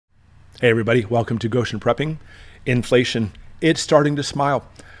Hey everybody, welcome to Goshen Prepping. Inflation, it's starting to smile.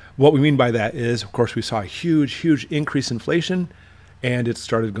 What we mean by that is, of course, we saw a huge increase in inflation, and it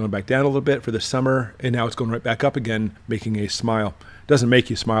started going back down a little bit for the summer, and now it's going right back up again, making a smile. Doesn't make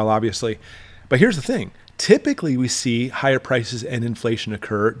you smile, obviously. But here's the thing. Typically, we see higher prices and inflation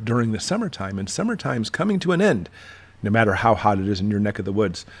occur during the summertime, and summertime's coming to an end, no matter how hot it is in your neck of the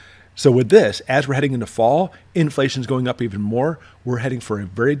woods. So with this, as we're heading into fall, inflation's going up even more. We're heading for a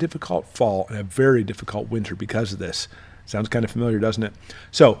very difficult fall and a very difficult winter because of this. Sounds kind of familiar, doesn't it?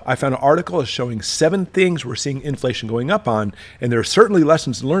 So I found an article showing 7 things we're seeing inflation going up on, and there are certainly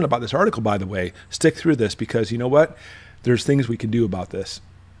lessons to learn about this article, by the way. Stick through this because you know what? There's things we can do about this.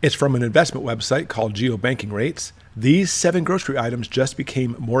 It's from an investment website called Geobanking Rates. These 7 grocery items just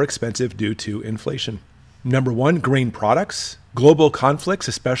became more expensive due to inflation. Number 1, grain products. Global conflicts,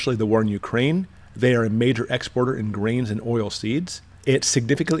 especially the war in Ukraine, they are a major exporter in grains and oil seeds. It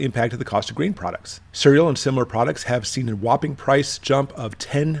significantly impacted the cost of grain products. Cereal and similar products have seen a whopping price jump of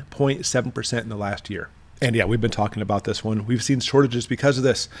 10.7% in the last year. And yeah, we've been talking about this one. We've seen shortages because of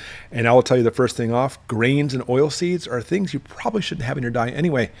this. And I will tell you the first thing off, grains and oil seeds are things you probably shouldn't have in your diet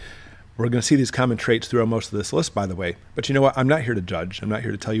anyway. We're going to see these common traits throughout most of this list, by the way. But you know what? I'm not here to judge. I'm not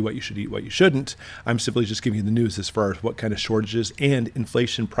here to tell you what you should eat, what you shouldn't. I'm simply just giving you the news as far as what kind of shortages and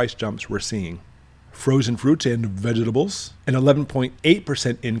inflation price jumps we're seeing. Frozen fruits and vegetables, an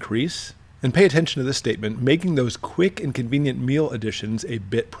 11.8% increase. And pay attention to this statement, making those quick and convenient meal additions a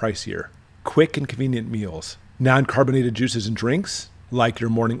bit pricier. Quick and convenient meals. Non-carbonated juices and drinks, like your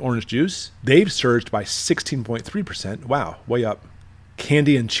morning orange juice, they've surged by 16.3%. Wow, way up.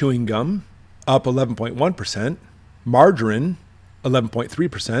 Candy and chewing gum, up 11.1%. Margarine,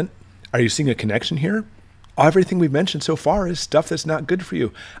 11.3%. Are you seeing a connection here? Everything we've mentioned so far is stuff that's not good for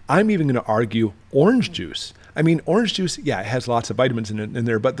you. I'm even going to argue orange juice. I mean, orange juice, yeah, it has lots of vitamins in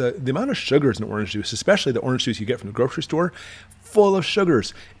there, but the amount of sugars in orange juice, especially the orange juice you get from the grocery store, full of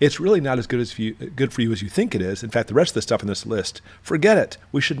sugars. It's really not as good for you as you think it is. In fact, the rest of the stuff in this list, forget it.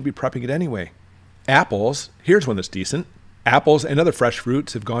 We shouldn't be prepping it anyway. Apples, here's one that's decent. Apples and other fresh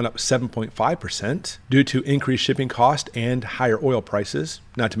fruits have gone up 7.5% due to increased shipping cost and higher oil prices,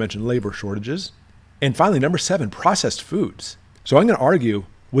 not to mention labor shortages. And finally, number 7, processed foods. So I'm going to argue,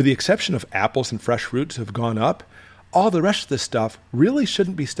 with the exception of apples and fresh fruits have gone up, all the rest of this stuff really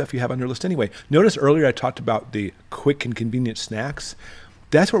shouldn't be stuff you have on your list anyway. Notice earlier I talked about the quick and convenient snacks.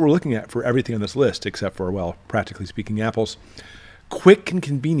 That's what we're looking at for everything on this list, except for, well, practically speaking, apples. Quick and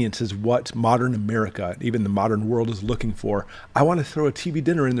convenience is what modern America, even the modern world, is looking for. I want to throw a TV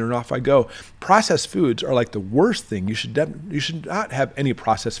dinner in there and off I go. Processed foods are like the worst thing. You should not have any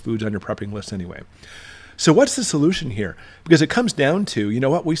processed foods on your prepping list anyway. So what's the solution here? Because it comes down to, you know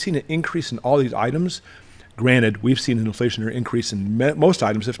what, we've seen an increase in all these items. Granted, we've seen an inflationary increase in most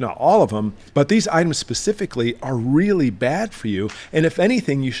items, if not all of them, but these items specifically are really bad for you. And if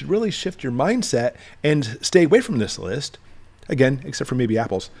anything, you should really shift your mindset and stay away from this list. Again, except for maybe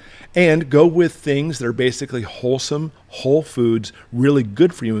apples, and go with things that are basically wholesome, whole foods, really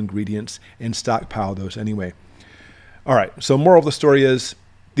good for you ingredients, and stockpile those anyway. All right, so moral of the story is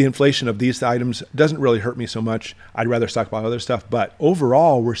the inflation of these items doesn't really hurt me so much. I'd rather stockpile other stuff, but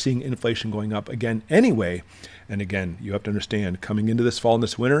overall, we're seeing inflation going up again anyway. And again, you have to understand, coming into this fall and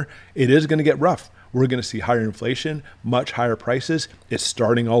this winter, it is going to get rough. We're going to see higher inflation, much higher prices. It's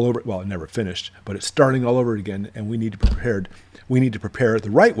starting all over. Well, it never finished, but it's starting all over again, and we need to be prepared. We need to prepare the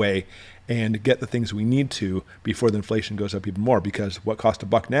right way and get the things we need to before the inflation goes up even more, because what costs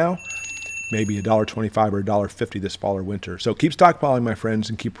 $1 now, maybe $1.25 or $1.50 this fall or winter. So keep stockpiling, my friends,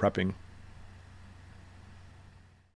 and keep prepping.